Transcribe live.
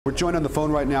We're joined on the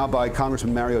phone right now by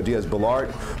Congressman Mario Diaz Balart.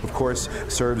 Of course,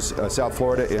 serves South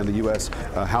Florida in the U.S.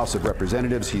 House of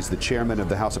Representatives. He's the chairman of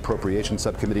the House Appropriations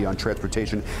Subcommittee on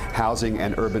Transportation, Housing,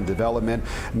 and Urban Development.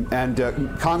 And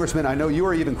Congressman, I know you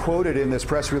were even quoted in this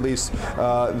press release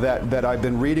that I've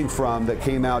been reading from that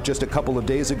came out just a couple of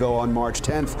days ago on March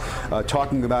 10th,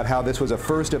 talking about how this was a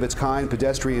first-of-its-kind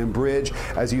pedestrian bridge.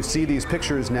 As you see these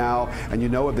pictures now, and you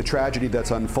know of the tragedy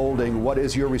that's unfolding, what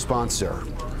is your response, sir?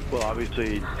 Well,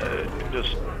 obviously,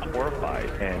 just horrified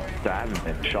and saddened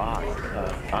and shocked.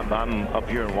 I'm up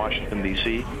here in Washington,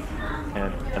 D.C.,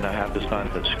 and I have this on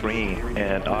the screen.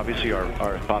 And obviously,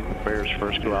 our thoughts and prayers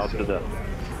first go out to the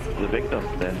victims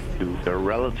and to their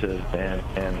relatives.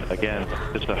 And again,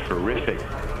 it's a horrific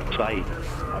sight.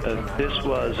 This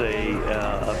was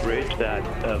a bridge that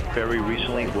very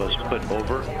recently was put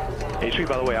over. Actually,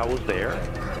 by the way, I was there.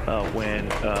 When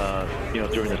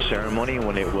during the ceremony,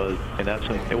 when it was in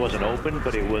essence, it wasn't open,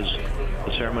 but it was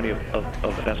the ceremony of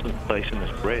essence placing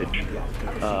this bridge,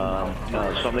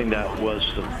 something that was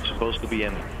supposed to be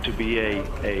a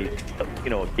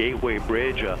gateway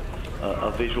bridge,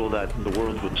 a visual that the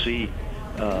world would see,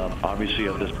 obviously,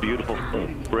 of this beautiful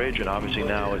bridge, and obviously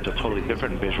now it's a totally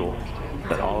different visual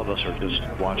that all of us are just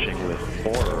watching with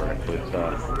horror and with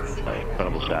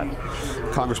incredible sadness.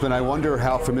 Congressman, I wonder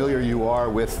how familiar you are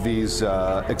with these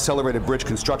accelerated bridge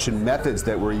construction methods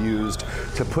that were used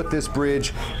to put this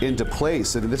bridge into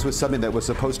place. And this was something that was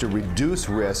supposed to reduce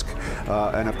risk,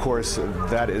 and of course,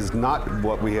 that is not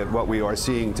what we are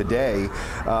seeing today.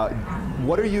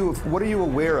 What are you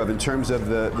aware of in terms of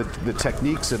the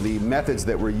techniques and the methods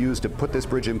that were used to put this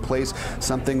bridge in place?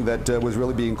 Something that was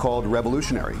really being called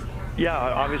revolutionary. Yeah,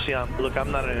 obviously,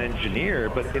 I'm not an engineer,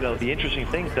 but the interesting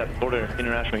thing is that Florida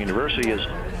International University is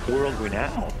world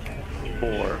renowned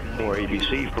for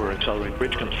ABC, for accelerated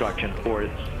bridge construction, for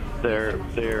their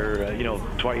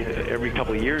twice every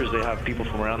couple of years they have people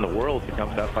from around the world who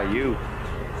come to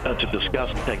FIU to discuss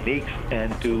techniques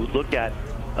and to look at,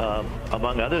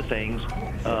 among other things,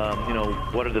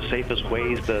 what are the safest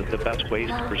ways, the best ways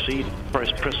to proceed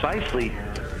precisely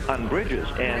on bridges.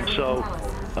 And so,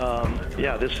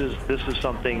 yeah, this is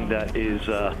something that is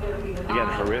again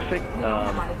horrific.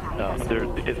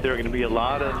 There are going to be a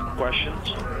lot of questions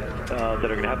that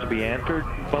are going to have to be answered.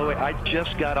 By the way, I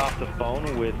just got off the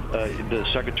phone with the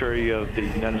Secretary of the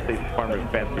United States Department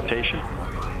of Transportation,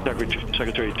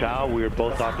 Secretary Chow. We are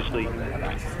both obviously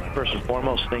first and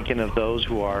foremost thinking of those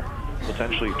who are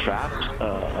potentially trapped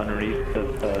underneath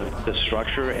the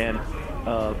structure. And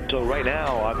so right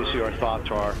now, obviously, our thoughts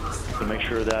are to make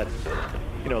sure that,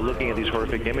 looking at these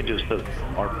horrific images, that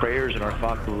our prayers and our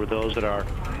thoughts were those that are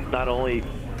not only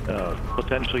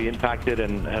potentially impacted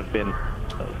and have been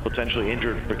potentially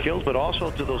injured or killed, but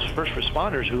also to those first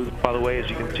responders who, by the way, as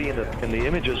you can see in the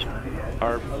images,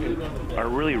 are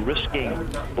really risking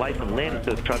life and limb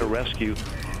to try to rescue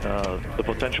the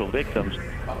potential victims.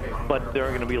 But there are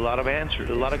going to be a lot of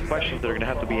questions that are going to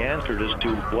have to be answered as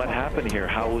to what happened here.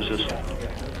 How was this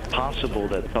possible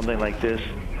that something like this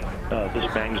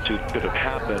magnitude could have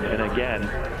happened? And again,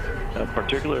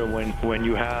 particularly when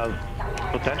you have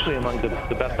potentially among the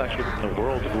best experts in the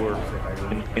world who are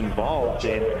involved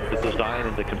in the design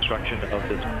and the construction of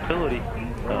this facility.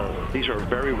 These are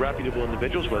very reputable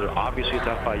individuals, whether obviously it's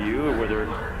FIU or whether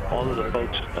all of the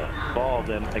folks involved.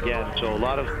 And again, so there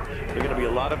are going to be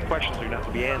a lot of questions that are going to have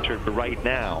to be answered. But right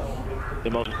now, the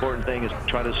most important thing is to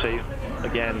try to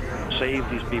save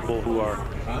these people who are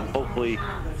hopefully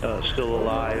still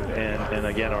alive. And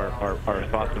again, our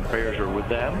thoughts and prayers are with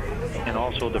them, and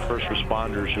also the first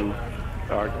responders who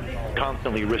are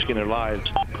constantly risking their lives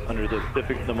under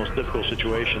the most difficult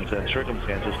situations and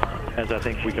circumstances, as I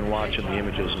think we can watch in the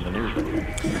images in the newsroom.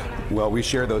 Well, we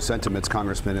share those sentiments,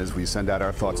 Congressman, as we send out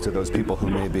our thoughts to those people who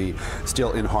may be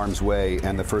still in harm's way,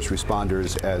 and the first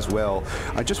responders as well.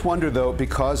 I just wonder, though,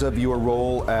 because of your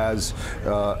role as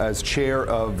chair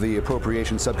of the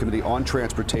Appropriations Subcommittee on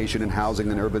Transportation and Housing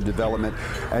and Urban Development,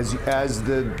 as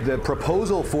the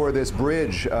proposal for this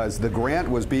bridge, as the grant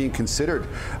was being considered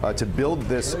to build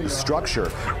this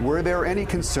structure, were there any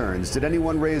concerns? Did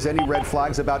anyone raise any red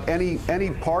flags about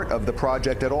any part of the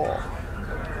project at all?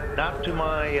 Not to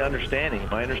my understanding.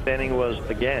 My understanding was,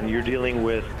 again, you're dealing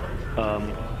with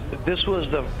this was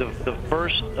the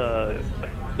first.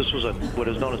 This was what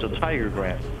is known as a Tiger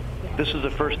Grant. This is the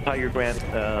first Tiger Grant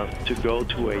to go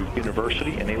to a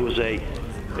university, and it was a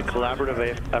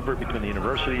collaborative effort between the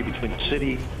university, between the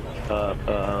city,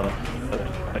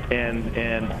 and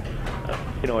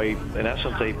in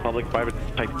essence, a public-private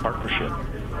type partnership.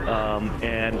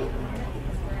 And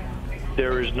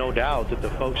there is no doubt that the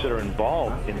folks that are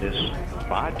involved in this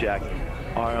project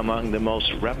are among the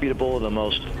most reputable, the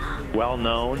most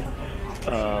well-known,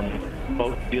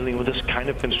 both dealing with this kind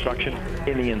of construction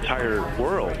in the entire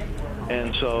world.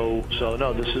 And so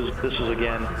no, this is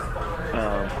again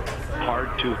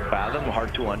hard to fathom,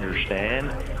 hard to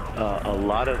understand. A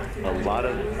lot of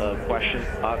questions,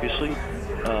 obviously,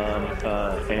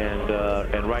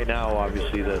 and right now,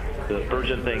 obviously, the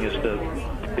urgent thing is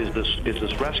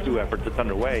this rescue effort that's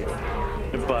underway.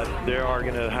 But there are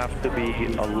going to have to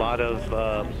be a lot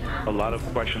of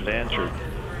questions answered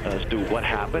as to what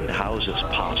happened, how is this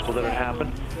possible that it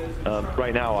happened.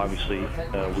 Right now, obviously,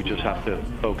 we just have to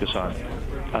focus on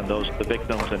the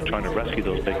victims and trying to rescue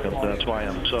those victims. And that's why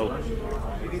I'm so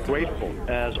grateful,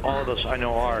 as all of us I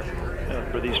know are,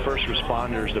 for these first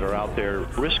responders that are out there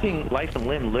risking life and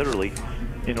limb, literally,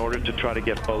 in order to try to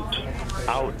get folks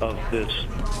out of this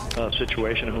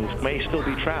situation who may still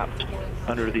be trapped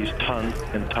under these tons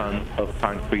and tons of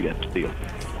concrete and steel.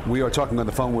 We are talking on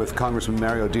the phone with Congressman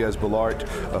Mario Diaz Balart,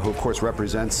 who of course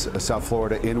represents South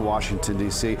Florida in Washington,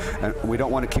 D.C. And we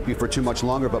don't want to keep you for too much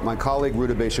longer, but my colleague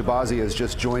Ruta Shabazi has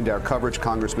just joined our coverage,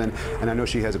 Congressman, and I know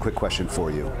she has a quick question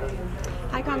for you.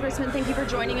 Hi, Congressman. Thank you for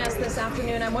joining us this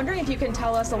afternoon. I'm wondering if you can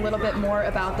tell us a little bit more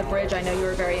about the bridge. I know you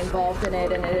were very involved in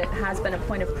it, and it has been a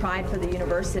point of pride for the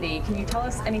university. Can you tell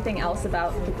us anything else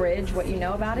about the bridge, what you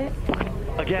know about it?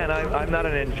 Again, I'm not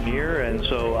an engineer, and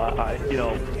so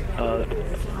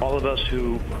all of us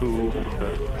who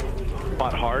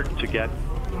fought hard to get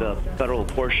the federal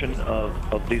portion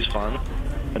of these funds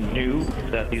knew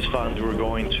that these funds were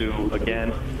going to,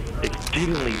 again,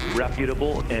 exceedingly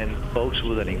reputable and folks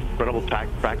with an incredible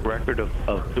track record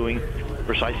of doing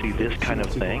precisely this kind of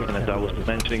thing. And as I was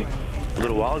mentioning a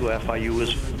little while ago, FIU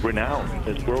is renowned,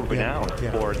 is world renowned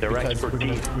for their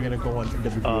expertise. We're going to go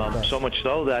on so much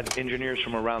so that engineers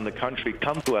from around the country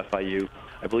come to FIU.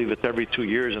 I believe it's every 2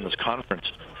 years in this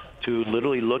conference, to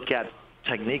literally look at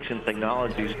techniques and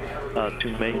technologies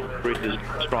to make bridges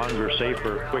stronger,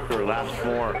 safer, quicker, last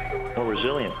more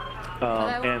resilient.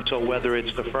 And so whether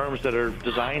it's the firms that are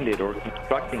designed it or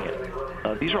constructing it,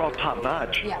 these are all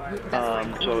top-notch.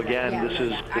 So again, this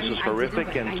is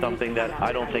horrific and something that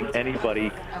I don't think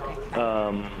anybody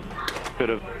could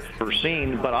have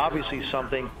foreseen, but obviously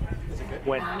something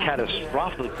went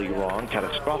catastrophically wrong,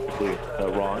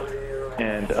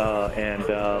 and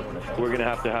we're going to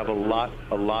have a lot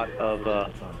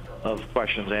of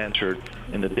questions answered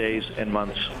in the days and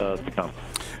months to come.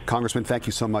 Congressman, thank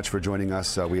you so much for joining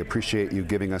us. We appreciate you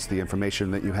giving us the information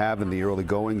that you have in the early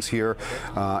goings here,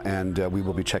 and we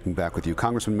will be checking back with you.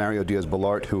 Congressman Mario Diaz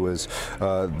Balart, who is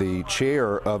the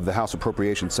chair of the House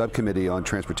Appropriations Subcommittee on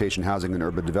Transportation, Housing, and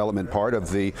Urban Development, part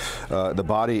of the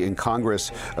body in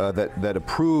Congress that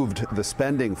approved the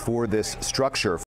spending for this structure.